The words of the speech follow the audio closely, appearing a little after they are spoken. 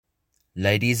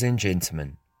Ladies and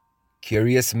gentlemen,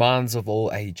 curious minds of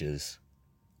all ages,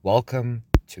 welcome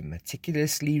to a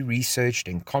meticulously researched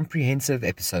and comprehensive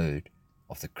episode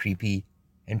of the Creepy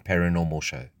and Paranormal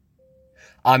Show.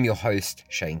 I'm your host,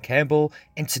 Shane Campbell,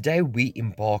 and today we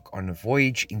embark on a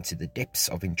voyage into the depths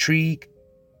of intrigue,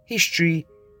 history,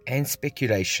 and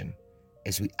speculation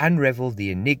as we unravel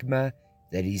the enigma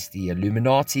that is the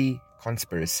Illuminati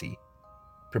conspiracy.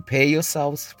 Prepare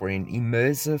yourselves for an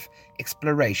immersive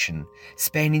exploration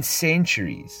spanning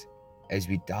centuries as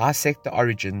we dissect the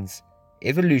origins,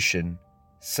 evolution,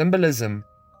 symbolism,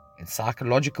 and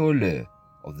psychological allure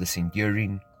of this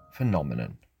enduring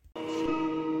phenomenon.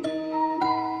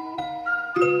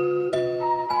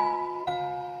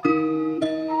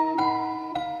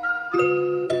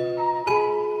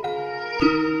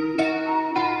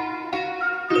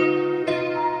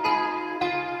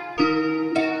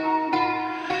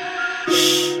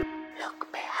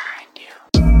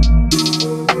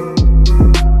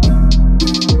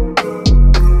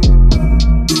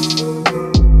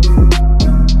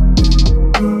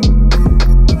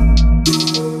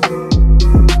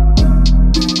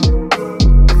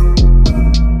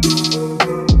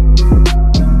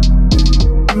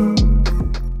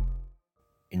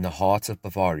 In the heart of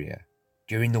Bavaria,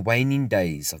 during the waning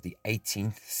days of the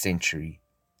 18th century,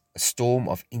 a storm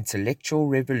of intellectual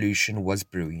revolution was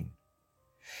brewing.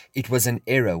 It was an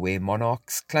era where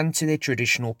monarchs clung to their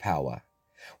traditional power,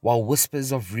 while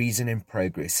whispers of reason and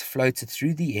progress floated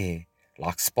through the air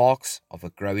like sparks of a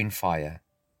growing fire.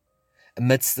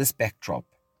 Amidst this backdrop,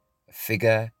 a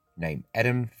figure named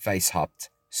Adam Weishaupt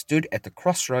stood at the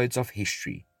crossroads of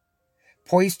history,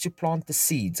 poised to plant the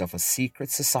seeds of a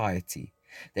secret society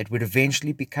that would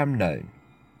eventually become known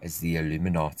as the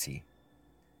Illuminati.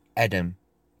 Adam,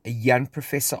 a young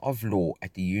professor of law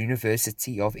at the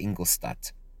University of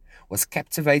Ingolstadt, was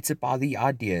captivated by the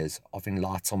ideas of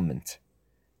enlightenment.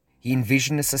 He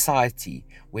envisioned a society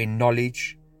where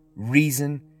knowledge,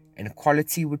 reason, and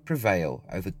equality would prevail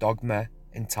over dogma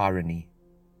and tyranny.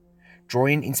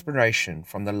 Drawing inspiration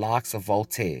from the likes of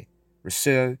Voltaire,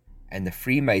 Rousseau, and the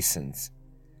Freemasons,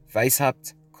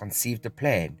 Weishaupt conceived a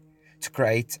plan to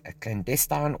create a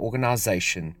clandestine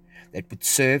organization that would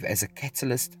serve as a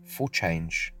catalyst for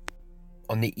change.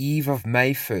 On the eve of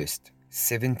May 1st,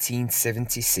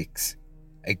 1776,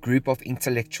 a group of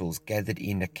intellectuals gathered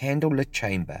in a candlelit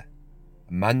chamber.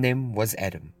 Among them was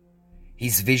Adam.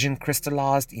 His vision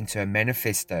crystallized into a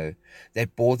manifesto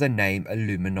that bore the name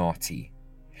Illuminati.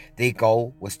 Their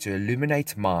goal was to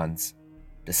illuminate minds,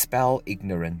 dispel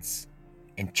ignorance,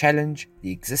 and challenge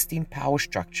the existing power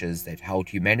structures that held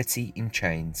humanity in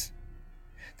chains.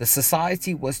 The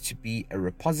society was to be a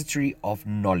repository of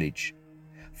knowledge,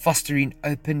 fostering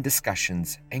open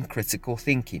discussions and critical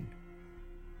thinking.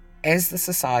 As the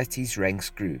society's ranks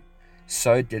grew,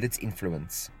 so did its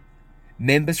influence.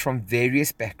 Members from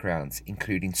various backgrounds,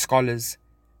 including scholars,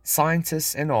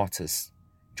 scientists, and artists,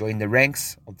 joined the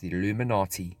ranks of the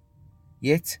Illuminati.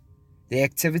 Yet, their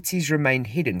activities remained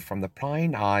hidden from the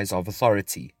prying eyes of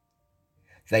authority.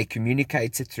 They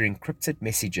communicated through encrypted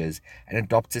messages and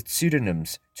adopted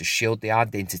pseudonyms to shield their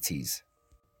identities.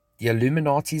 The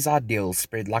Illuminati's ideals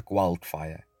spread like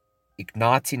wildfire,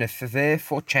 igniting a fervor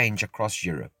for change across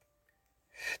Europe.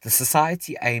 The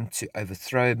society aimed to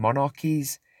overthrow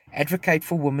monarchies, advocate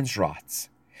for women's rights,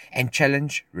 and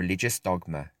challenge religious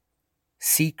dogma.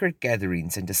 Secret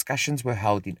gatherings and discussions were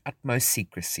held in utmost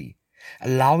secrecy,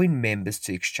 allowing members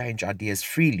to exchange ideas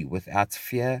freely without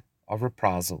fear of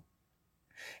reprisal.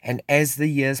 And as the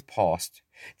years passed,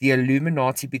 the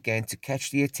Illuminati began to catch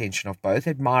the attention of both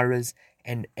admirers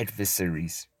and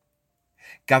adversaries.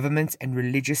 Government and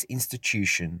religious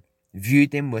institutions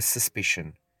viewed them with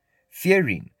suspicion,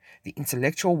 fearing the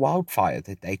intellectual wildfire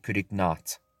that they could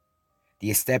ignite.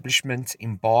 The establishment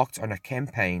embarked on a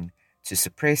campaign to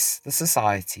suppress the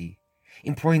society,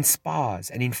 employing spies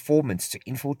and informants to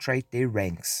infiltrate their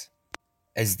ranks.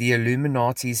 As the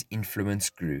Illuminati's influence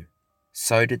grew,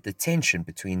 so did the tension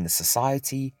between the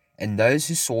society and those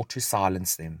who sought to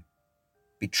silence them.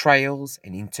 Betrayals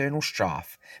and internal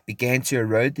strife began to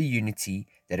erode the unity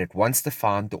that had once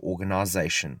defined the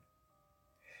organization.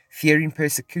 Fearing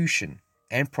persecution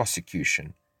and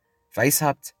prosecution,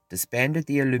 Weishaupt disbanded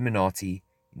the Illuminati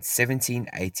in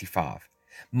 1785,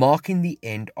 marking the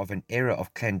end of an era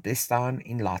of clandestine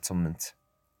enlightenment.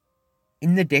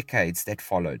 In the decades that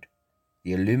followed,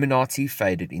 the Illuminati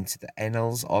faded into the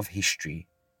annals of history,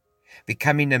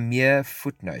 becoming a mere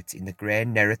footnote in the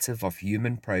grand narrative of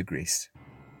human progress.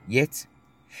 Yet,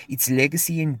 its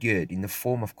legacy endured in the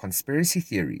form of conspiracy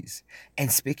theories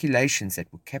and speculations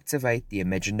that would captivate the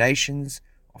imaginations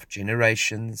of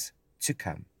generations to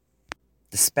come.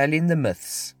 Dispelling the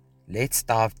myths, let's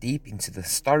dive deep into the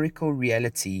historical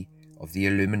reality of the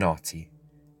Illuminati.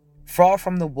 Far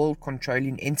from the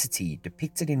world-controlling entity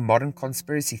depicted in modern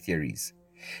conspiracy theories,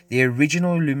 the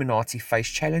original Illuminati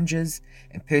faced challenges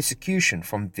and persecution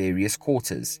from various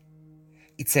quarters.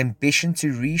 Its ambition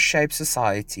to reshape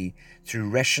society through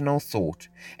rational thought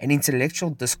and intellectual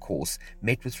discourse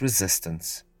met with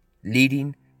resistance,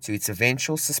 leading to its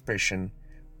eventual suppression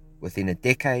within a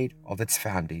decade of its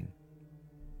founding.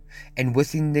 And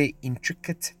within the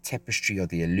intricate tapestry of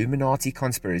the Illuminati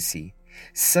conspiracy,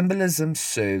 symbolism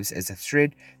serves as a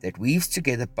thread that weaves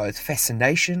together both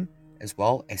fascination as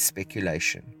well as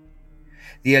speculation.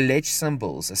 The alleged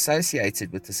symbols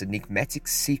associated with this enigmatic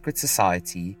secret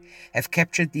society have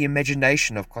captured the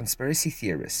imagination of conspiracy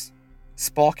theorists,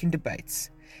 sparking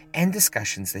debates and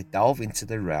discussions that delve into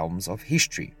the realms of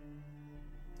history,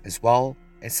 as well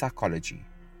as psychology.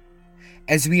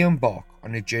 As we embark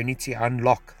on a journey to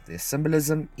unlock the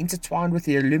symbolism intertwined with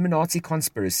the Illuminati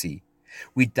conspiracy,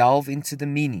 we delve into the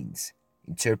meanings,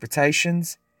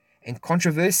 interpretations, and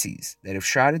controversies that have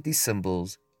shrouded these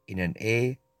symbols in an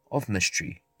air of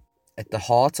mystery. At the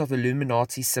heart of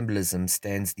Illuminati symbolism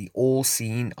stands the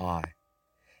all-seeing eye,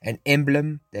 an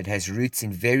emblem that has roots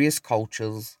in various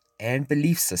cultures and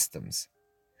belief systems.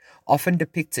 Often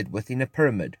depicted within a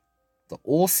pyramid, the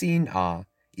all-seeing eye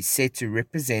is said to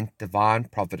represent divine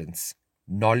providence,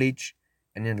 knowledge,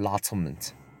 and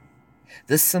enlightenment.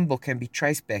 This symbol can be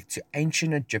traced back to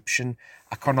ancient Egyptian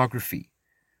iconography,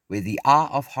 where the Eye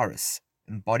of Horus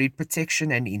embodied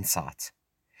protection and insight.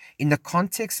 In the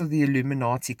context of the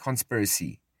Illuminati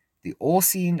conspiracy, the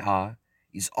all-seeing eye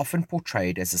is often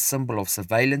portrayed as a symbol of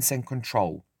surveillance and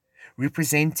control,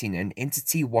 representing an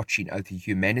entity watching over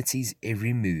humanity's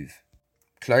every move.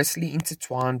 Closely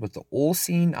intertwined with the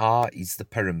all-seeing eye is the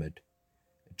pyramid,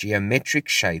 a geometric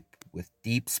shape with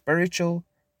deep spiritual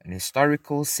and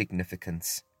historical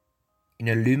significance. In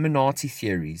Illuminati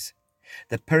theories,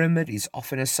 the pyramid is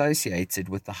often associated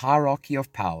with the hierarchy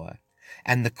of power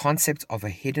and the concept of a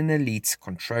hidden elite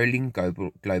controlling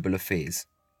global affairs.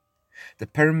 The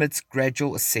pyramid's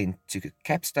gradual ascent to the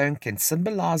capstone can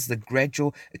symbolize the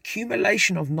gradual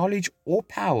accumulation of knowledge or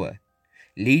power,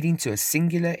 leading to a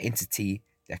singular entity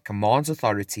that commands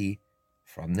authority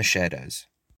from the shadows.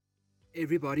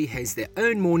 Everybody has their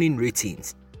own morning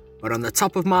routines, but on the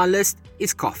top of my list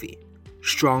is coffee.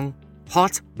 Strong,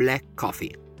 hot black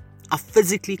coffee. I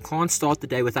physically can't start the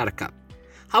day without a cup.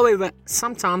 However,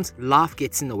 sometimes life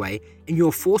gets in the way and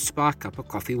you're forced to buy a cup of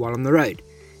coffee while on the road.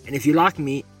 And if you're like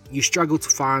me, you struggle to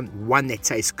find one that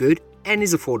tastes good and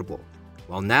is affordable.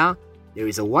 Well, now there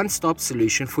is a one-stop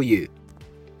solution for you.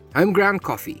 Homeground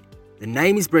coffee. The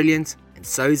name is brilliant and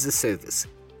so is the service.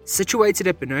 Situated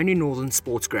at Benoni Northern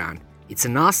Sports Ground, it's a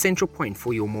nice central point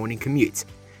for your morning commute.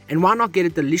 And why not get a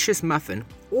delicious muffin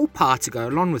or pie to go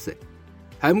along with it?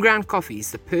 Homeground coffee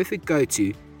is the perfect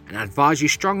go-to, and I advise you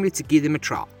strongly to give them a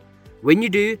try. When you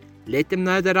do, let them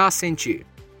know that I sent you.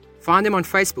 Find them on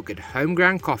Facebook at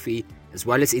Homeground Coffee as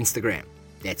well as Instagram.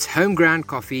 That's Homeground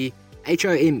Coffee,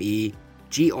 HOMEGROUND.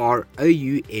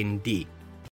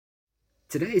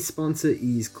 Today's sponsor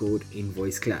is called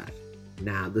Invoice Cloud.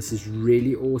 Now, this is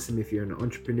really awesome if you're an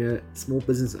entrepreneur, small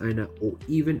business owner, or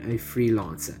even a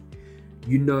freelancer.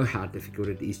 You know how difficult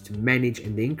it is to manage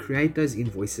and then create those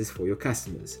invoices for your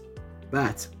customers.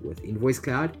 But with Invoice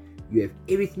Cloud, you have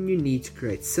everything you need to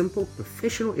create simple,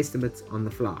 professional estimates on the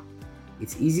fly.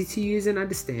 It's easy to use and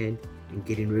understand, and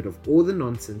getting rid of all the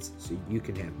nonsense so you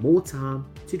can have more time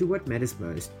to do what matters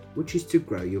most, which is to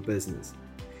grow your business.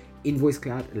 Invoice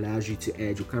Cloud allows you to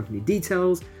add your company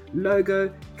details,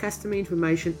 logo, customer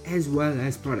information, as well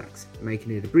as products,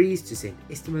 making it a breeze to send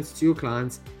estimates to your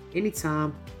clients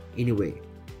anytime, anywhere.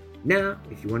 Now,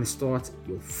 if you want to start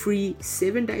your free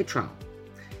 7-day trial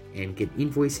and get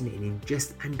invoicing in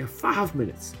just under 5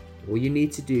 minutes, all you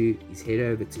need to do is head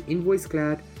over to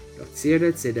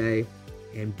invoicecloud.co.za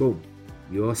and boom,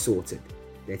 you are sorted.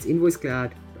 That's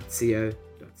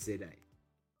invoicecloud.co.za.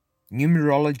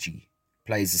 Numerology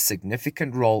plays a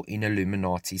significant role in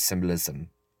Illuminati symbolism,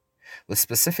 with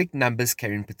specific numbers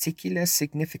carrying particular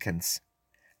significance.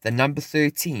 The number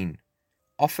 13,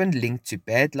 often linked to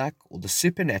bad luck or the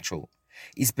supernatural,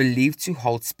 is believed to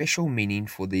hold special meaning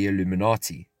for the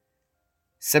Illuminati.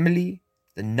 Similarly,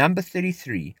 the number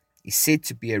 33 is said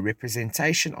to be a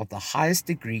representation of the highest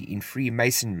degree in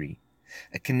Freemasonry,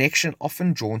 a connection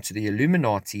often drawn to the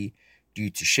Illuminati due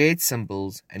to shared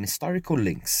symbols and historical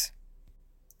links.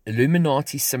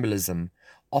 Illuminati symbolism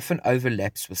often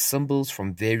overlaps with symbols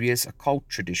from various occult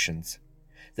traditions.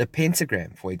 The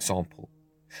pentagram, for example,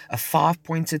 a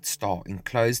 5-pointed star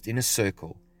enclosed in a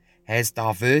circle, has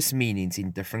diverse meanings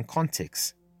in different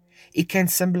contexts. It can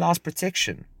symbolize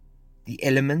protection, the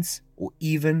elements, or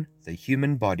even the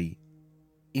human body.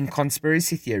 In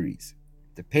conspiracy theories,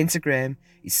 the pentagram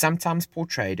is sometimes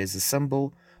portrayed as a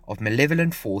symbol of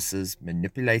malevolent forces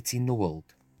manipulating the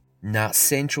world. Now,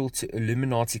 central to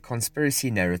Illuminati conspiracy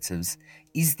narratives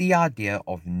is the idea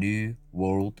of New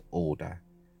World Order,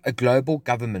 a global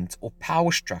government or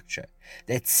power structure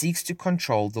that seeks to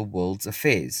control the world's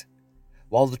affairs.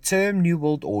 While the term New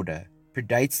World Order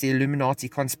predates the Illuminati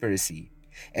conspiracy,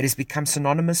 it has become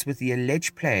synonymous with the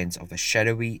alleged plans of a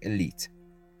shadowy elite.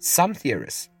 Some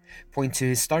theorists point to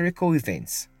historical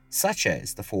events, such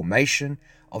as the formation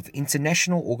of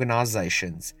international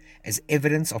organizations, as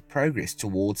evidence of progress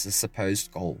towards the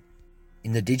supposed goal.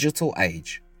 In the digital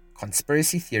age,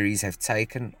 conspiracy theories have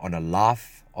taken on a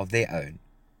life of their own,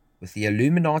 with the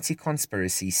Illuminati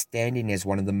conspiracy standing as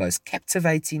one of the most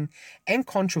captivating and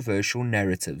controversial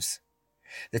narratives.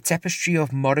 The tapestry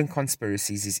of modern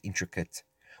conspiracies is intricate,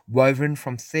 woven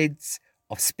from threads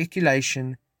of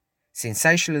speculation,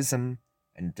 sensationalism,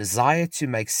 and desire to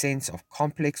make sense of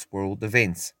complex world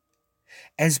events.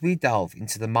 As we delve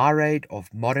into the myriad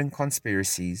of modern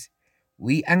conspiracies,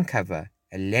 we uncover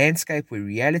a landscape where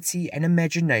reality and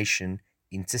imagination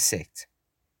intersect,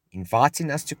 inviting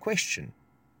us to question,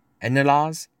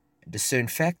 analyze, and discern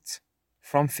fact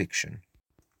from fiction.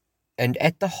 And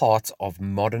at the heart of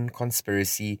modern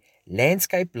conspiracy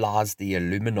landscape lies the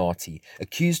Illuminati,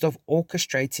 accused of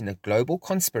orchestrating a global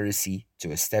conspiracy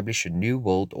to establish a new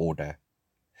world order.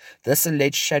 This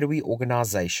alleged shadowy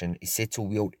organization is said to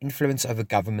wield influence over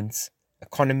governments,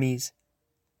 economies,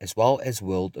 as well as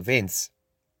world events.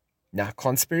 Now,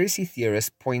 conspiracy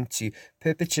theorists point to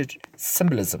perpetuated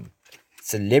symbolism,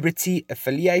 celebrity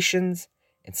affiliations,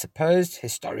 and supposed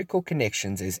historical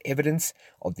connections as evidence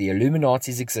of the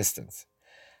Illuminati's existence.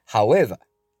 However,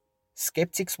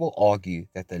 skeptics will argue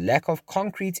that the lack of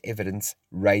concrete evidence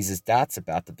raises doubts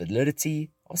about the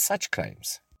validity of such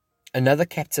claims. Another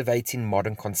captivating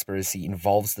modern conspiracy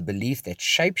involves the belief that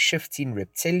shape-shifting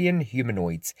reptilian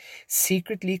humanoids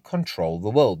secretly control the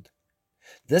world.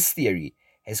 This theory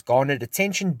has garnered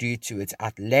attention due to its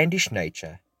outlandish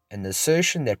nature and the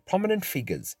assertion that prominent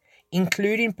figures,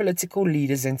 including political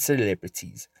leaders and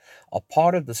celebrities, are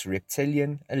part of this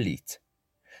reptilian elite.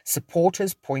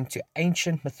 Supporters point to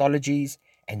ancient mythologies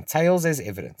and tales as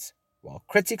evidence, while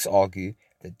critics argue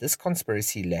that this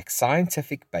conspiracy lacks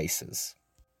scientific basis.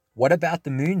 What about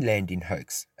the moon landing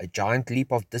hoax, a giant leap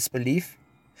of disbelief?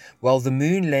 Well, the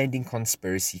moon landing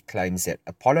conspiracy claims that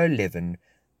Apollo 11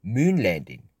 moon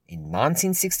landing in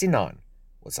 1969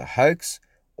 was a hoax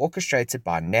orchestrated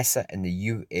by NASA and the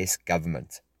US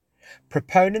government.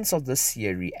 Proponents of this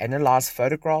theory analyze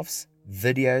photographs,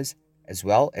 videos, as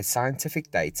well as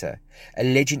scientific data,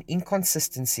 alleging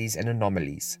inconsistencies and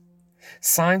anomalies.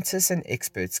 Scientists and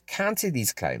experts counter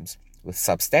these claims with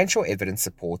substantial evidence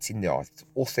supporting the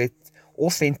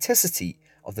authenticity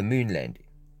of the moon landing,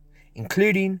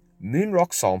 including moon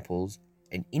rock samples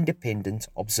and independent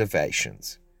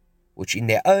observations, which in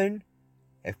their own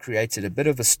have created a bit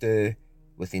of a stir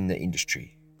within the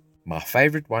industry. My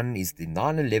favorite one is the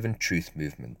 9/11 Truth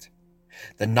Movement.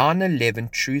 The 9/11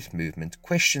 Truth Movement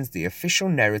questions the official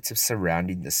narrative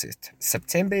surrounding the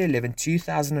September 11,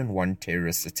 2001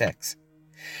 terrorist attacks.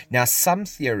 Now, some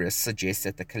theorists suggest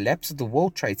that the collapse of the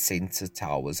World Trade Center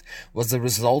towers was the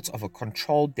result of a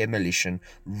controlled demolition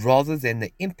rather than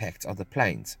the impact of the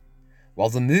planes. While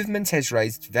the movement has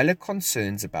raised valid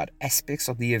concerns about aspects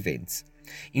of the events,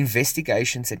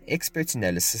 investigations and expert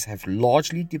analysis have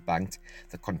largely debunked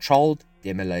the controlled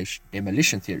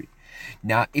demolition theory.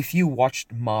 Now, if you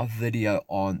watched my video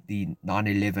on the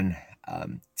 9/11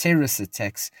 terrorist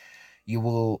attacks, you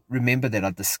will remember that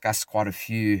I discussed quite a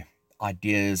few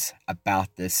ideas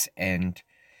about this, and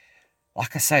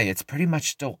like I say, it's pretty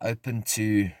much still open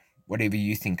to whatever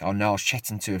you think. I know I was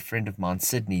chatting to a friend of mine,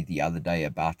 Sydney, the other day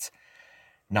about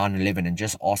 9/11 and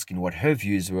just asking what her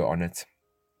views were on it,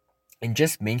 and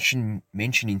just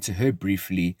mentioning to her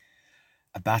briefly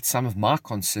about some of my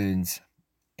concerns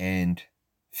and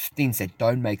things that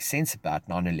don't make sense about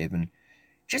 9/11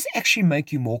 just actually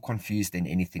make you more confused than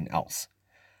anything else.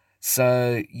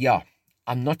 So yeah,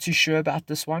 I'm not too sure about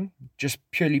this one, just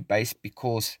purely based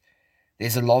because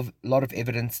there's a lot of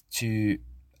evidence to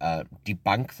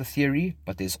debunk the theory,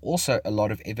 but there's also a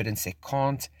lot of evidence that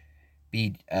can't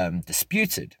be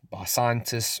disputed by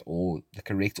scientists or the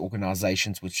correct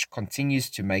organizations, which continues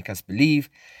to make us believe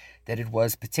that it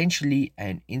was potentially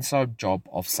an inside job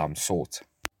of some sort.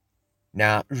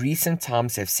 Now, recent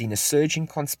times have seen a surge in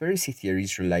conspiracy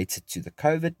theories related to the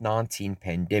COVID-19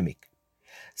 pandemic.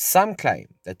 Some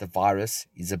claim that the virus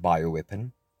is a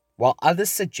bioweapon, while others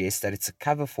suggest that it's a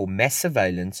cover for mass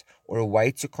surveillance or a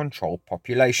way to control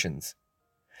populations.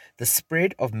 The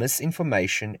spread of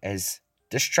misinformation as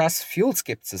distrust fueled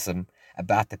skepticism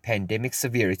about the pandemic's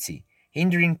severity,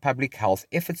 hindering public health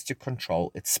efforts to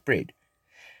control its spread.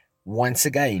 Once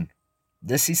again,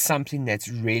 this is something that's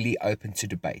really open to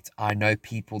debate. I know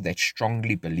people that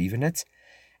strongly believe in it,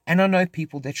 and I know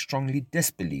people that strongly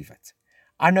disbelieve it.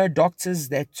 I know doctors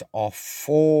that are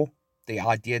for the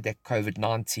idea that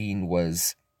COVID-19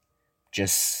 was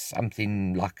just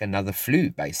something like another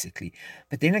flu, basically.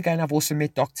 But then again, I've also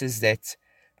met doctors that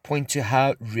point to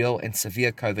how real and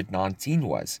severe COVID-19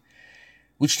 was,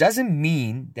 which doesn't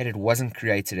mean that it wasn't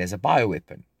created as a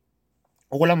bioweapon.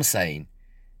 All I'm saying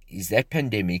is that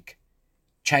pandemic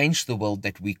changed the world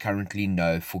that we currently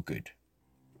know for good.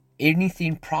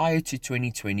 Anything prior to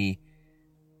 2020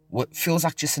 feels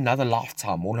like just another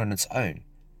lifetime all on its own.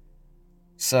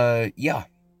 So, yeah,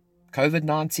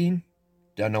 COVID-19,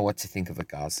 don't know what to think of it,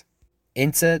 guys.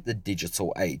 Enter the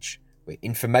digital age, where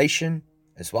information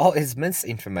as well as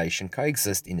misinformation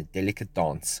coexist in a delicate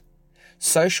dance.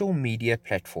 Social media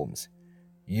platforms,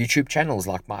 YouTube channels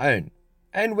like my own,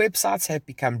 and websites have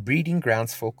become breeding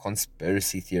grounds for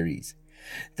conspiracy theories.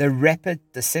 The rapid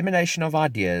dissemination of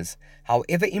ideas,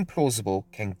 however implausible,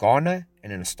 can garner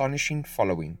an astonishing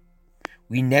following.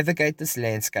 We navigate this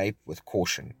landscape with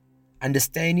caution,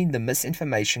 understanding the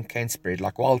misinformation can spread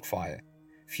like wildfire,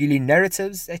 fueling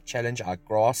narratives that challenge our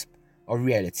grasp of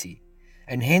reality.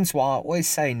 And hence why I always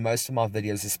say in most of my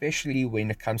videos, especially when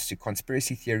it comes to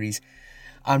conspiracy theories,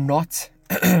 I'm not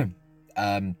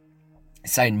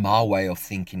saying my way of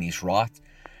thinking is right,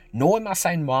 nor am I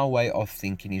saying my way of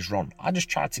thinking is wrong. I just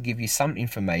try to give you some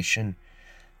information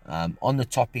on the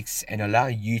topics and allow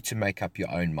you to make up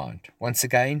your own mind. Once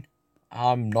again,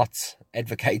 I'm not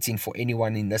advocating for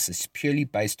anyone in this. It's purely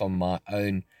based on my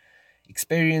own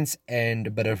experience and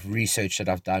a bit of research that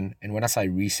I've done. And when I say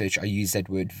research, I use that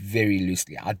word very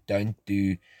loosely. I don't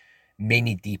do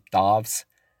many deep dives,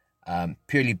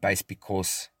 purely based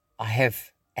because I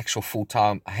have a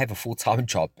full-time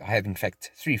job. I have, in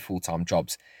fact, 3 full-time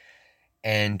jobs.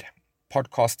 And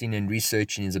podcasting and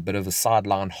researching is a bit of a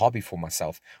sideline hobby for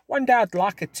myself. One day I'd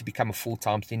like it to become a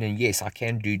full-time thing. And yes, I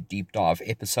can do deep dive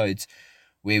episodes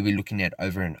where we're looking at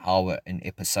over an hour an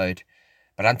episode.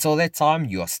 But until that time,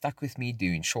 you are stuck with me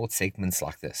doing short segments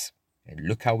like this. And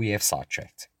look how we have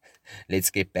sidetracked. Let's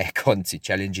get back on to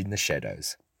challenging the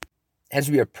shadows. As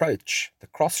we approach the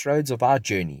crossroads of our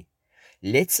journey,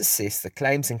 let's assess the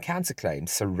claims and counterclaims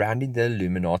surrounding the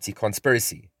Illuminati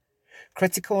conspiracy.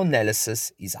 Critical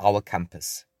analysis is our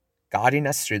compass, guiding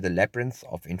us through the labyrinth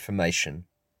of information.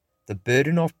 The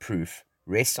burden of proof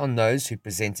rests on those who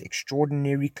present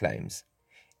extraordinary claims,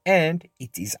 and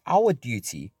it is our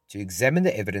duty to examine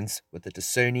the evidence with a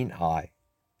discerning eye,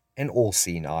 an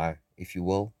all-seeing eye, if you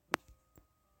will.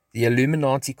 The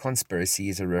Illuminati conspiracy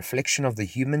is a reflection of the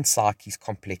human psyche's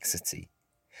complexity.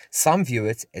 Some view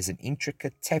it as an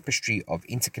intricate tapestry of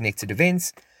interconnected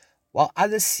events, while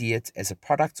others see it as a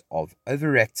product of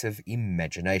overactive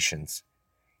imaginations.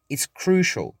 It's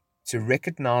crucial to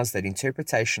recognize that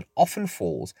interpretation often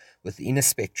falls within a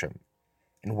spectrum,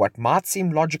 and what might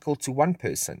seem logical to one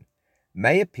person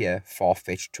may appear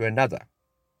far-fetched to another.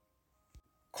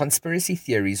 Conspiracy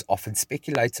theories often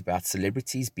speculate about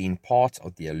celebrities being part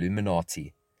of the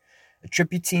Illuminati,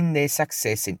 attributing their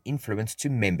success and influence to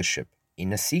membership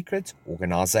in a secret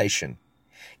organization.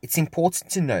 It's important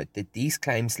to note that these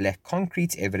claims lack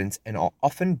concrete evidence and are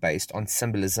often based on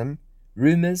symbolism,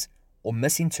 rumors, or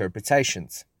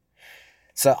misinterpretations.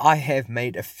 So I have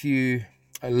made a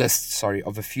list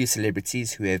of a few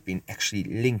celebrities who have been actually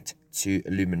linked to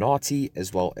Illuminati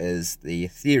as well as their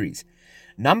theories.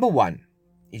 Number 1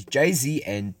 is Jay-Z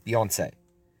and Beyonce.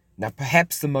 Now,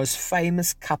 perhaps the most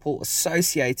famous couple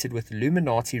associated with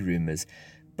Illuminati rumors,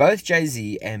 both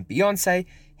Jay-Z and Beyonce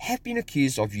have been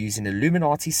accused of using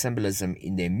Illuminati symbolism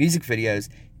in their music videos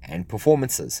and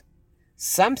performances.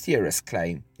 Some theorists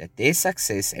claim that their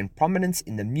success and prominence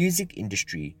in the music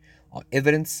industry are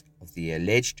evidence of the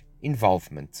alleged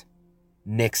involvement.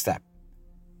 Next up,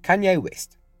 Kanye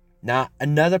West. Now,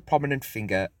 another prominent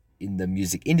figure in the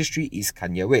music industry is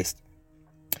Kanye West.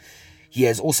 He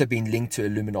has also been linked to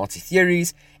Illuminati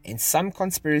theories, and some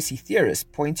conspiracy theorists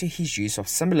point to his use of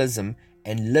symbolism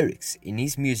and lyrics in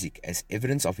his music as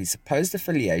evidence of his supposed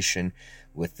affiliation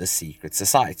with the secret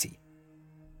society.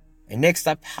 And next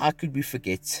up, how could we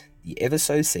forget the ever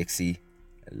so sexy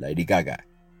Lady Gaga?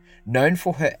 Known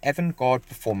for her avant-garde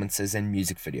performances and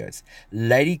music videos,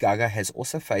 Lady Gaga has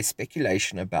also faced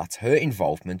speculation about her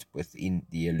involvement within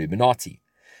the Illuminati.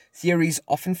 Theories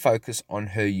often focus on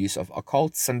her use of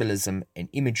occult symbolism and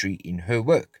imagery in her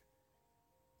work.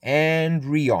 And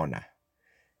Rihanna.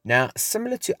 Now,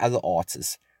 similar to other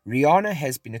artists, Rihanna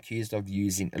has been accused of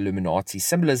using Illuminati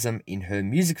symbolism in her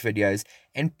music videos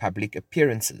and public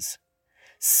appearances.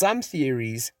 Some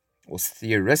theorists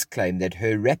claim that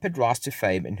her rapid rise to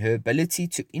fame and her ability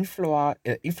to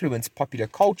influence popular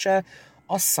culture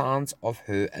are signs of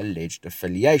her alleged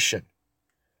affiliation.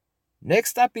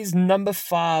 Next up is number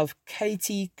 5,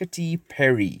 Katy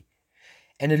Perry.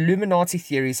 And Illuminati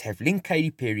theories have linked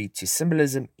Katy Perry to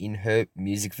symbolism in her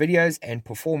music videos and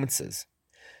performances.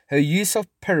 Her use of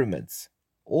pyramids,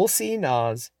 all-seeing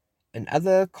eyes, and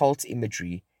other occult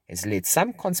imagery has led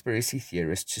some conspiracy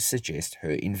theorists to suggest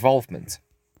her involvement.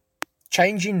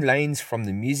 Changing lanes from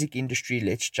the music industry,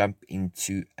 let's jump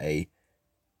into an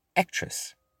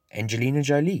actress, Angelina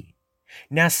Jolie.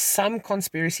 Now, some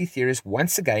conspiracy theorists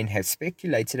once again have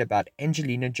speculated about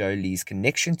Angelina Jolie's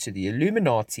connection to the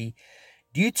Illuminati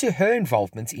due to her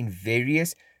involvement in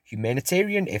various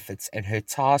humanitarian efforts and her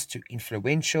ties to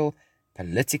influential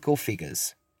political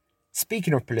figures.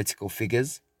 Speaking of political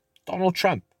figures, Donald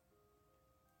Trump.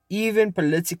 Even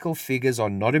political figures are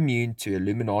not immune to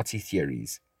Illuminati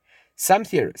theories. Some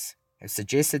theorists have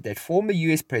suggested that former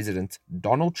US President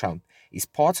Donald Trump is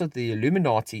part of the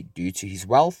Illuminati due to his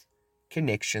wealth,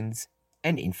 connections,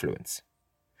 and influence.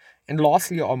 And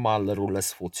lastly on my little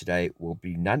list for today will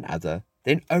be none other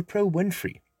than Oprah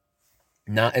Winfrey.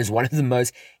 Now, as one of the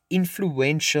most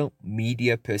influential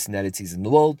media personalities in the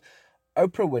world,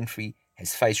 Oprah Winfrey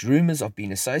has faced rumors of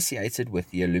being associated with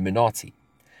the Illuminati.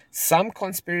 Some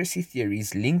conspiracy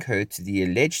theories link her to the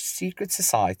alleged secret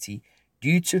society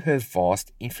due to her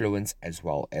vast influence as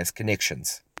well as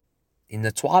connections. In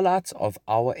the twilight of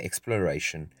our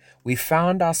exploration, we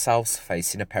found ourselves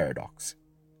facing a paradox.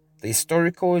 The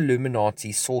historical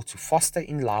Illuminati sought to foster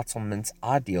Enlightenment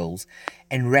ideals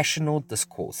and rational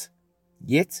discourse,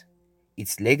 yet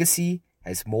its legacy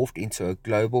has morphed into a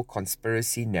global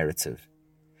conspiracy narrative.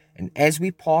 And as we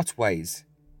part ways,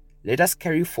 let us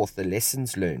carry forth the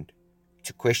lessons learned,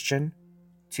 to question,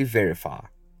 to verify,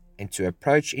 and to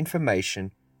approach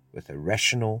information with a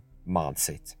rational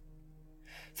mindset.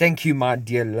 Thank you, my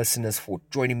dear listeners, for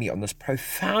joining me on this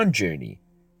profound journey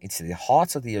into the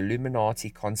heart of the Illuminati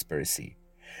conspiracy.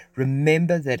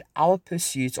 Remember that our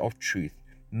pursuit of truth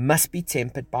must be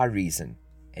tempered by reason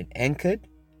and anchored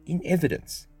in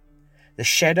evidence. The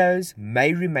shadows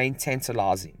may remain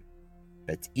tantalizing,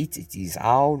 but it is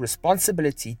our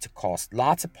responsibility to cast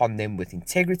light upon them with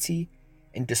integrity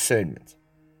and discernment.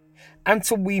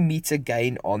 Until we meet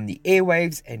again on the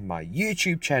airwaves and my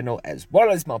YouTube channel, as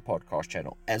well as my podcast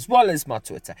channel, as well as my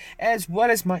Twitter, as well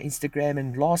as my Instagram,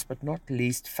 and last but not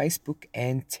least, Facebook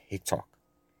and TikTok.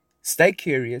 Stay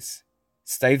curious,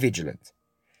 stay vigilant,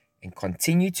 and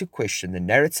continue to question the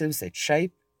narratives that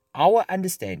shape our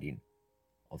understanding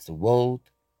of the world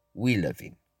we live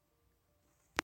in.